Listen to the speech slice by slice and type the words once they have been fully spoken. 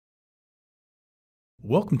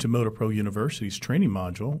Welcome to MotorPro University's training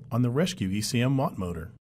module on the Rescue ECM watt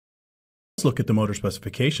motor. Let's look at the motor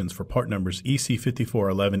specifications for part numbers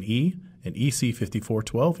EC5414E and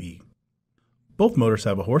EC5412E. Both motors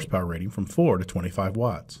have a horsepower rating from 4 to 25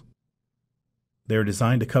 watts. They are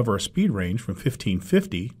designed to cover a speed range from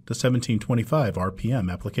 1550 to 1725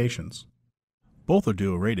 RPM applications. Both are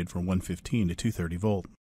dual rated from 115 to 230 volt.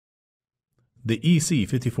 The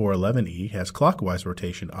EC5411E has clockwise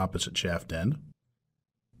rotation opposite shaft end,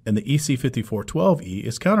 and the EC5412E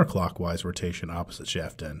is counterclockwise rotation opposite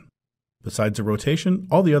shaft end. Besides the rotation,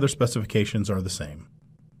 all the other specifications are the same.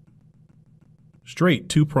 Straight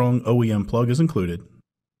 2-prong OEM plug is included.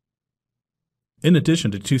 In addition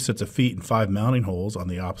to 2 sets of feet and 5 mounting holes on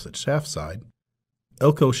the opposite shaft side,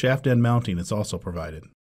 Elco shaft end mounting is also provided.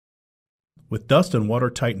 With dust and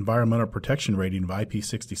watertight environmental protection rating of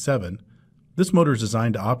IP67, this motor is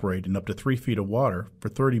designed to operate in up to 3 feet of water for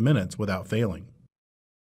 30 minutes without failing.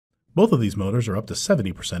 Both of these motors are up to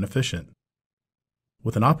 70% efficient,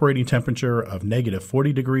 with an operating temperature of negative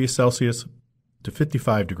 40 degrees Celsius to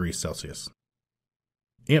 55 degrees Celsius.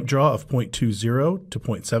 Amp draw of 0.20 to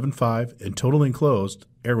 0.75 and total enclosed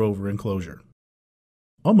air-over enclosure.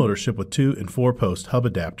 All motors ship with 2 and 4 post hub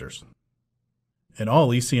adapters. And all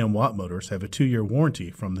ECM watt motors have a 2-year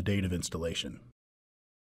warranty from the date of installation.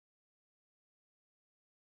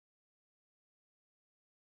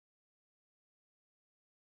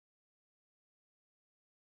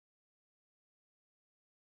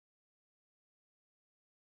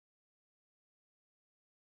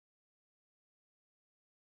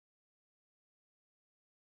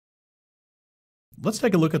 Let's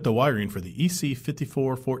take a look at the wiring for the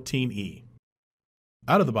EC5414E.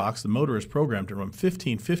 Out of the box, the motor is programmed to run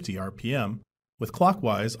 1550 RPM with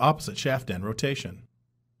clockwise opposite shaft end rotation.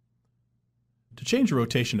 To change the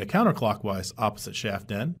rotation to counterclockwise opposite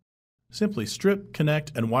shaft end, simply strip,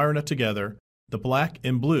 connect, and wire nut together the black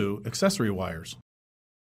and blue accessory wires.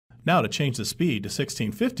 Now to change the speed to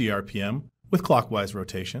 1650 RPM with clockwise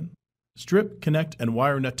rotation, strip, connect, and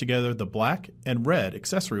wire nut together the black and red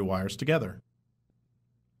accessory wires together.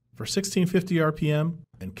 For 1650 RPM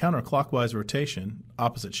and counterclockwise rotation,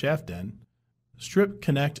 opposite shaft end, strip,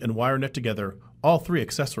 connect, and wire nut together all 3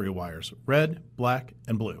 accessory wires, red, black,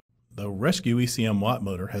 and blue. The Rescue ECM watt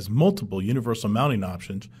motor has multiple universal mounting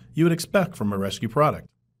options you would expect from a Rescue product.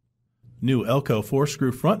 New Elco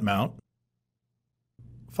 4-screw front mount,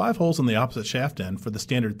 5 holes in the opposite shaft end for the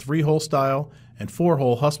standard 3-hole style and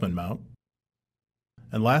 4-hole Hussmann mount,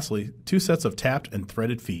 and lastly, 2 sets of tapped and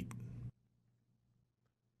threaded feet.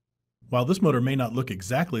 While this motor may not look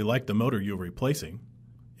exactly like the motor you're replacing,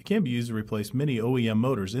 it can be used to replace many OEM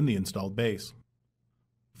motors in the installed base.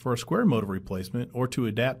 For a square motor replacement or to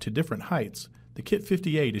adapt to different heights, the Kit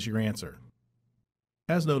 58 is your answer.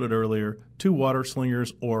 As noted earlier, 2 water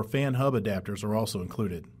slingers or fan hub adapters are also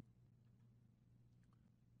included.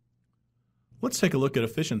 Let's take a look at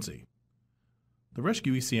efficiency. The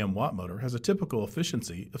Rescue ECM watt motor has a typical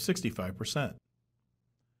efficiency of 65%.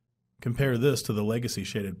 Compare this to the legacy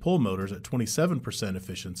shaded pole motors at 27%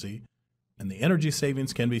 efficiency, and the energy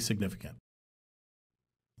savings can be significant.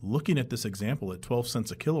 Looking at this example at 12 cents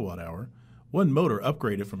a kilowatt hour, one motor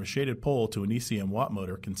upgraded from a shaded pole to an ECM watt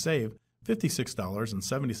motor can save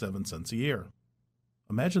 $56.77 a year.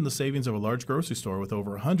 Imagine the savings of a large grocery store with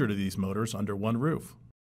over 100 of these motors under one roof.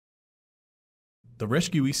 The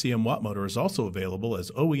Rescue ECM watt motor is also available as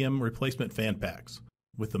OEM replacement fan packs,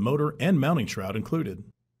 with the motor and mounting shroud included.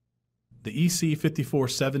 The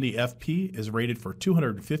EC5470FP is rated for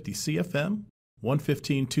 250 CFM,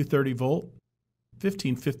 115-230 volt,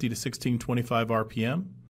 1550 to 1625 RPM,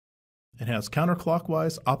 and has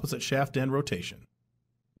counterclockwise opposite shaft end rotation.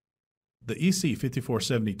 The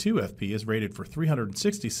EC5472FP is rated for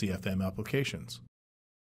 360 CFM applications.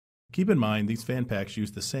 Keep in mind these fan packs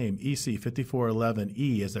use the same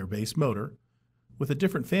EC5411E as their base motor, with a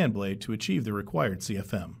different fan blade to achieve the required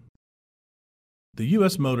CFM. The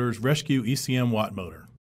U.S. Motors Rescue ECM watt motor,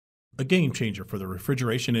 a game changer for the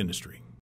refrigeration industry.